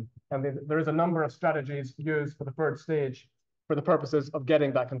confession. And there is a number of strategies used for the 3rd stage for the purposes of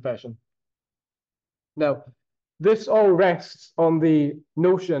getting that confession. Now, this all rests on the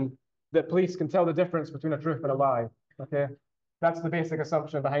notion that police can tell the difference between a truth and a lie, okay? That's the basic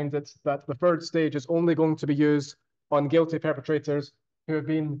assumption behind it, that the 3rd stage is only going to be used on guilty perpetrators who have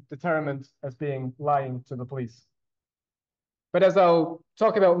been determined as being lying to the police. But as I'll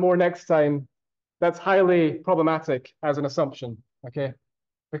talk about more next time, that's highly problematic as an assumption, okay?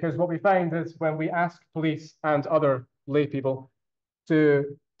 Because what we find is when we ask police and other lay people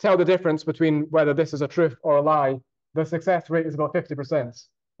to tell the difference between whether this is a truth or a lie, the success rate is about 50%,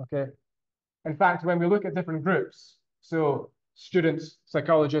 okay? In fact, when we look at different groups, so students,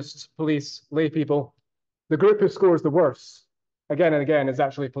 psychologists, police, lay people, the group who scores the worst, again and again, is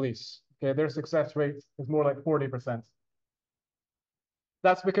actually police, okay? Their success rate is more like 40%.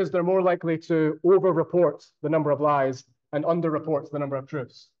 That's because they're more likely to over-report the number of lies and under-report the number of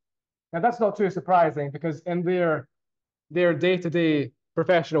truths. Now, that's not too surprising because in their day-to-day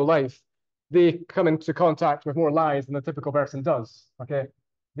professional life, they come into contact with more lies than the typical person does, okay?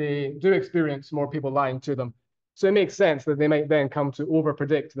 They do experience more people lying to them. So it makes sense that they might then come to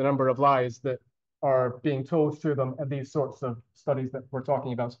overpredict the number of lies that are being told to them in these sorts of studies that we're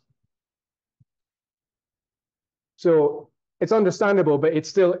talking about. So it's understandable, but it's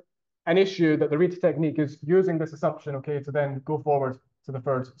still an issue that the REID technique is using this assumption, okay, to then go forward to the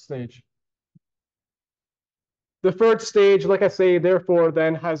third stage. The third stage, like I say, therefore,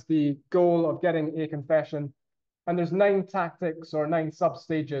 then has the goal of getting a confession. And there's 9 tactics or 9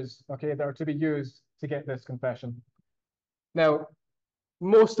 sub-stages, okay, that are to be used to get this confession. Now,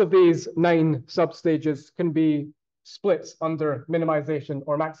 most of these 9 sub-stages can be split under minimization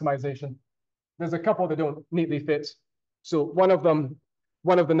or maximization. There's a couple that don't neatly fit. So one of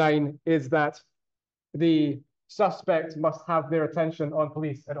the 9 is that the suspect must have their attention on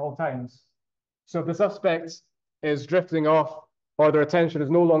police at all times. So if the suspect is drifting off or their attention is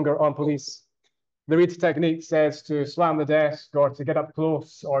no longer on police, the REID technique says to slam the desk or to get up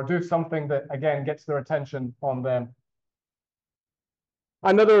close or do something that, again, gets their attention on them.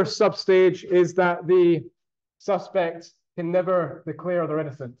 Another sub-stage is that the suspect can never declare their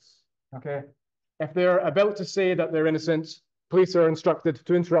innocence, okay? If they're about to say that they're innocent, police are instructed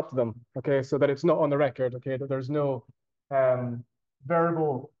to interrupt them, okay? So that it's not on the record, okay? That there's no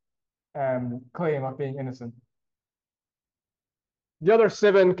verbal claim of being innocent. The other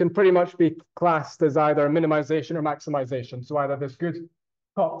 7 can pretty much be classed as either minimization or maximization. So either this good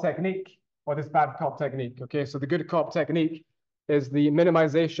cop technique or this bad cop technique, okay? So the good cop technique is the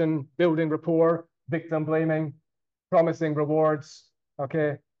minimization, building rapport, victim blaming, promising rewards,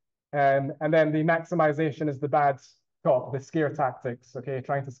 okay? And then the maximization is the bad cop, the scare tactics, okay?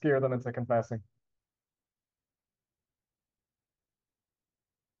 Trying to scare them into confessing.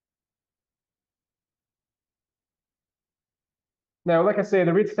 Now, like I say,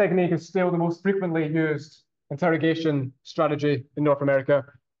 the REID technique is still the most frequently used interrogation strategy in North America,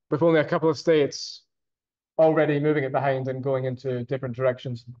 with only a couple of states already moving it behind and going into different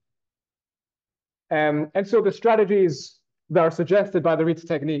directions. And so the strategies that are suggested by the REID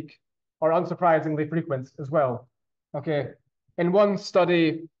technique are unsurprisingly frequent as well. Okay, in one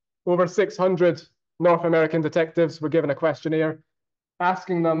study, over 600 North American detectives were given a questionnaire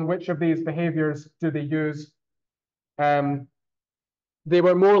asking them which of these behaviors do they use. They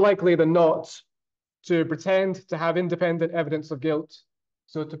were more likely than not to pretend to have independent evidence of guilt.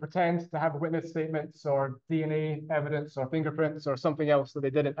 So to pretend to have witness statements or DNA evidence or fingerprints or something else that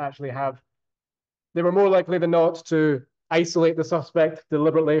they didn't actually have. They were more likely than not to isolate the suspect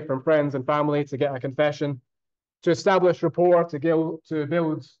deliberately from friends and family to get a confession, to establish rapport, to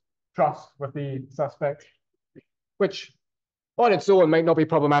build trust with the suspect, which on its own might not be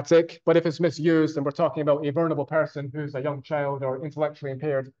problematic, but if it's misused and we're talking about a vulnerable person who's a young child or intellectually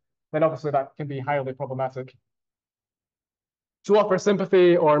impaired, then obviously that can be highly problematic. To offer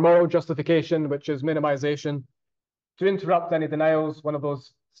sympathy or moral justification, which is minimization, to interrupt any denials, one of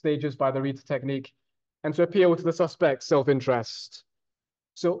those stages by the REID technique, and to appeal to the suspect's self-interest.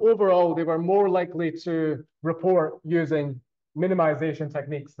 So overall, they were more likely to report using minimization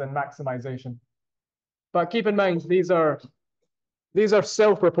techniques than maximization. But keep in mind, these are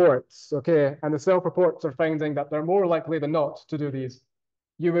self-reports, okay? And the self-reports are finding that they're more likely than not to do these.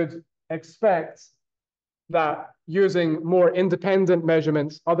 You would expect that using more independent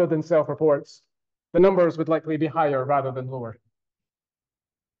measurements other than self-reports, the numbers would likely be higher rather than lower.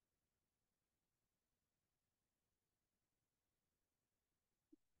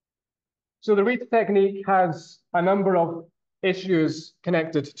 So the REID technique has a number of issues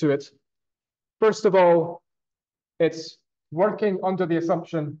connected to it. First of all, it's working under the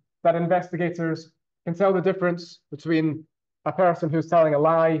assumption that investigators can tell the difference between a person who's telling a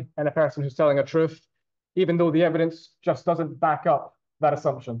lie and a person who's telling a truth, even though the evidence just doesn't back up that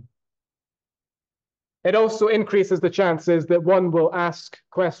assumption. It also increases the chances that one will ask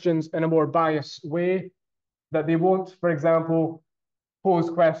questions in a more biased way, that they won't, for example, pose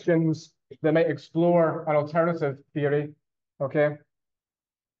questions that might explore an alternative theory, okay?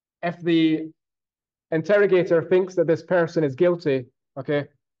 If the interrogator thinks that this person is guilty, okay,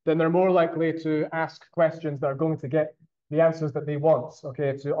 then they're more likely to ask questions that are going to get the answers that they want,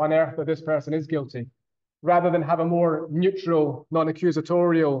 okay, to unearth that this person is guilty, rather than have a more neutral,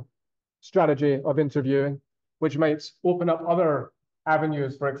 non-accusatorial strategy of interviewing, which might open up other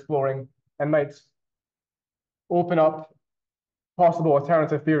avenues for exploring and might open up possible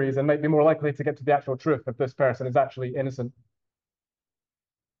alternative theories and might be more likely to get to the actual truth if this person is actually innocent.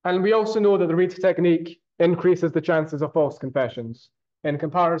 And we also know that the REID technique increases the chances of false confessions. In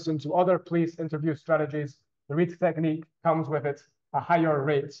comparison to other police interview strategies, the REID technique comes with it a higher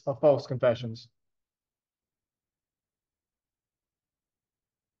rate of false confessions.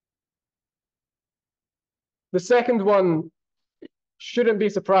 The second one shouldn't be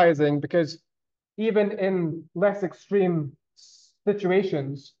surprising because even in less extreme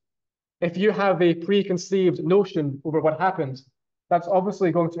situations, if you have a preconceived notion over what happened, that's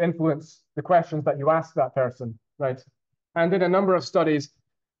obviously going to influence the questions that you ask that person, right? And in a number of studies,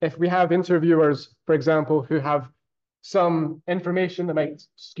 if we have interviewers, for example, who have some information that might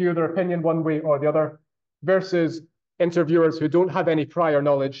skew their opinion one way or the other, versus interviewers who don't have any prior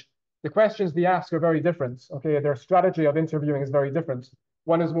knowledge, the questions they ask are very different. Okay, their strategy of interviewing is very different.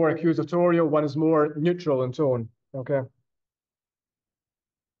 One is more accusatorial, one is more neutral in tone. Okay.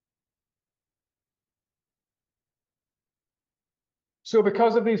 So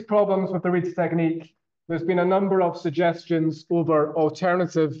because of these problems with the REID technique, there's been a number of suggestions over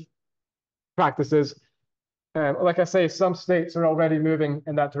alternative practices. Like I say, some states are already moving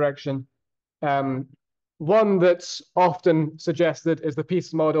in that direction. One that's often suggested is the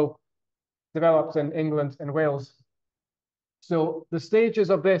peace model developed in England and Wales. So the stages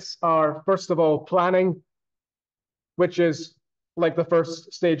of this are, first of all, planning, which is like the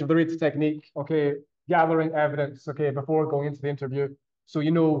first stage of the REID technique, okay, gathering evidence, okay, before going into the interview. So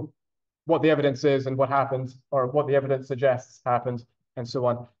you know what the evidence is and what happened, or what the evidence suggests happened, and so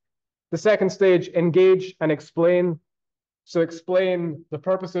on. The second stage, engage and explain. So explain the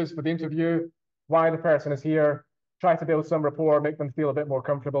purposes for the interview, why the person is here, try to build some rapport, make them feel a bit more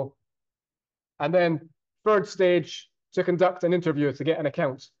comfortable. And then third stage, to conduct an interview, to get an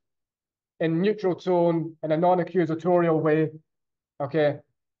account in neutral tone, in a non-accusatorial way, okay,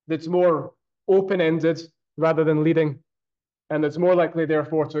 that's more open-ended rather than leading, and it's more likely,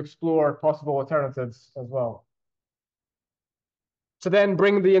 therefore, to explore possible alternatives as well. To then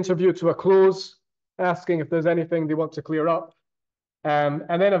bring the interview to a close, asking if there's anything they want to clear up, and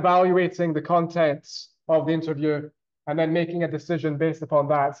then evaluating the contents of the interview, and then making a decision based upon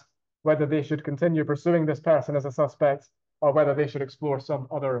that, whether they should continue pursuing this person as a suspect or whether they should explore some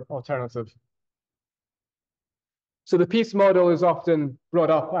other alternative. So the peace model is often brought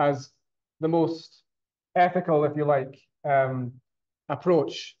up as the most ethical, if you like,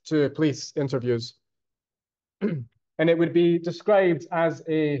 approach to police interviews. And it would be described as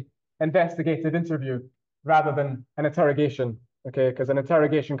an investigative interview rather than an interrogation, okay? Because an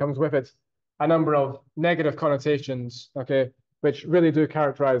interrogation comes with it a number of negative connotations, okay, which really do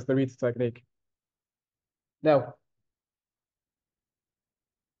characterize the REID technique. Now,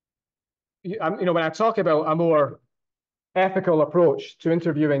 when I talk about a more ethical approach to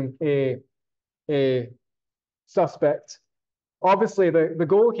interviewing a suspect, obviously the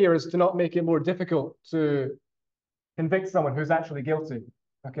goal here is to not make it more difficult to convict someone who's actually guilty,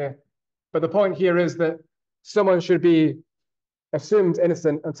 okay? But the point here is that someone should be assumed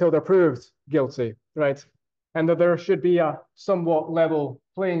innocent until they're proved guilty, right? And that there should be a somewhat level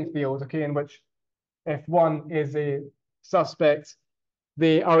playing field, okay, in which if one is a suspect,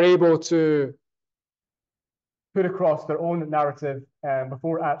 they are able to put across their own narrative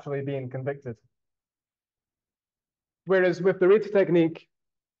before actually being convicted. Whereas with the REID technique,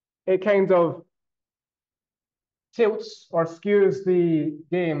 it kind of tilts or skews the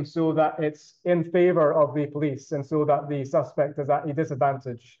game so that it's in favor of the police and so that the suspect is at a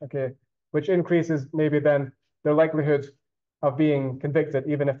disadvantage, okay, which increases maybe then their likelihood of being convicted,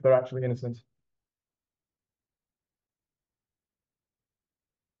 even if they're actually innocent.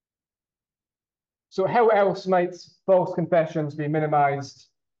 So how else might false confessions be minimized?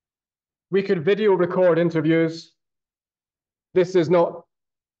 We could video record interviews. This is not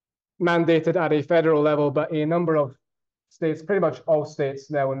mandated at a federal level, but a number of states, pretty much all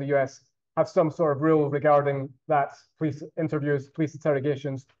states now in the US, have some sort of rule regarding that police interviews, police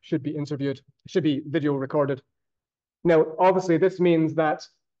interrogations should be video recorded. Now, obviously, this means that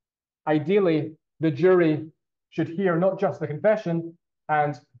ideally the jury should hear not just the confession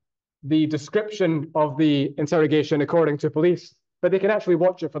and the description of the interrogation according to police, but they can actually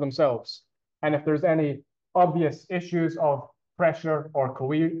watch it for themselves. And if there's any obvious issues of pressure or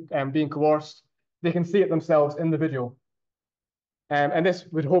being coerced, they can see it themselves in the video. And this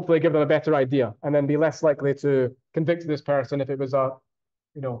would hopefully give them a better idea and then be less likely to convict this person if it was a,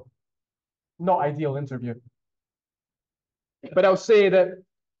 not ideal interview. But I'll say that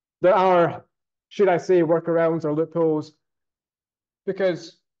there are, should I say, workarounds or loopholes,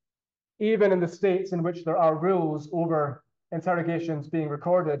 because even in the states in which there are rules over interrogations being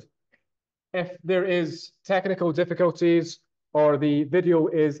recorded, if there is technical difficulties or the video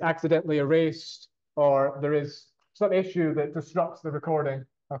is accidentally erased or there is some issue that disrupts the recording,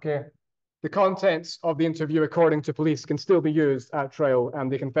 okay, the contents of the interview, according to police, can still be used at trial,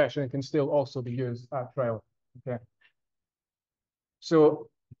 and the confession can still also be used at trial. Okay. So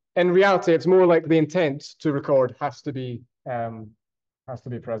in reality, it's more like the intent to record has to be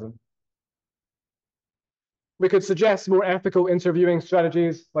present. We could suggest more ethical interviewing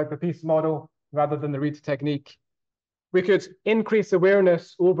strategies like the PEACE model rather than the REID technique. We could increase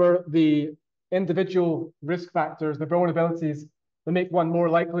awareness over the individual risk factors, the vulnerabilities that make one more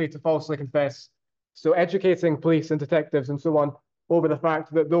likely to falsely confess. So educating police and detectives and so on over the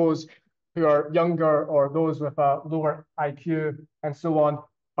fact that those who are younger or those with a lower IQ and so on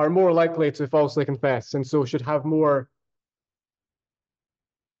are more likely to falsely confess, and so should have more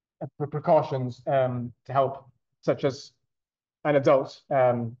precautions to help, such as an adult,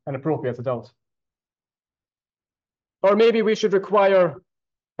 an appropriate adult. Or maybe we should require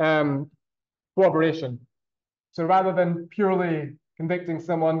corroboration. So rather than purely convicting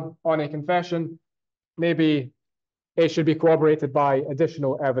someone on a confession, maybe it should be corroborated by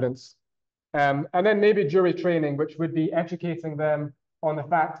additional evidence. And then maybe jury training, which would be educating them on the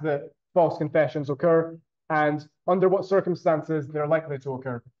fact that false confessions occur and under what circumstances they're likely to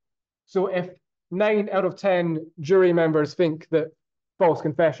occur. So if 9 out of 10 jury members think that false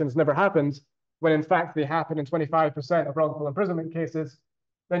confessions never happened, when in fact they happen in 25% of wrongful imprisonment cases,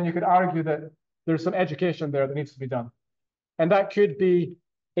 then you could argue that there's some education there that needs to be done. And that could be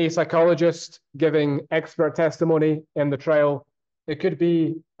a psychologist giving expert testimony in the trial. It could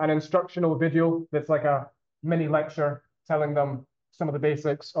be an instructional video that's like a mini lecture telling them some of the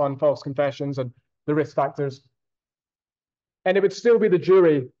basics on false confessions and the risk factors. And it would still be the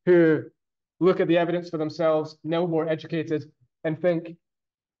jury who look at the evidence for themselves, now more educated, and think,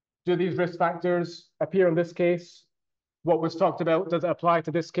 do these risk factors appear in this case? What was talked about, does it apply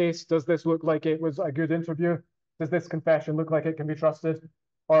to this case? Does this look like it was a good interview? Does this confession look like it can be trusted?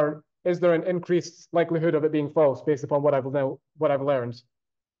 Or is there an increased likelihood of it being false based upon what I've learned?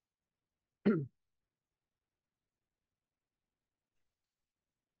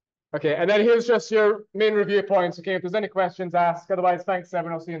 Okay, and then here's just your main review points. Okay, if there's any questions, ask. Otherwise, thanks,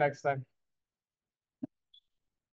 everyone. I'll see you next time.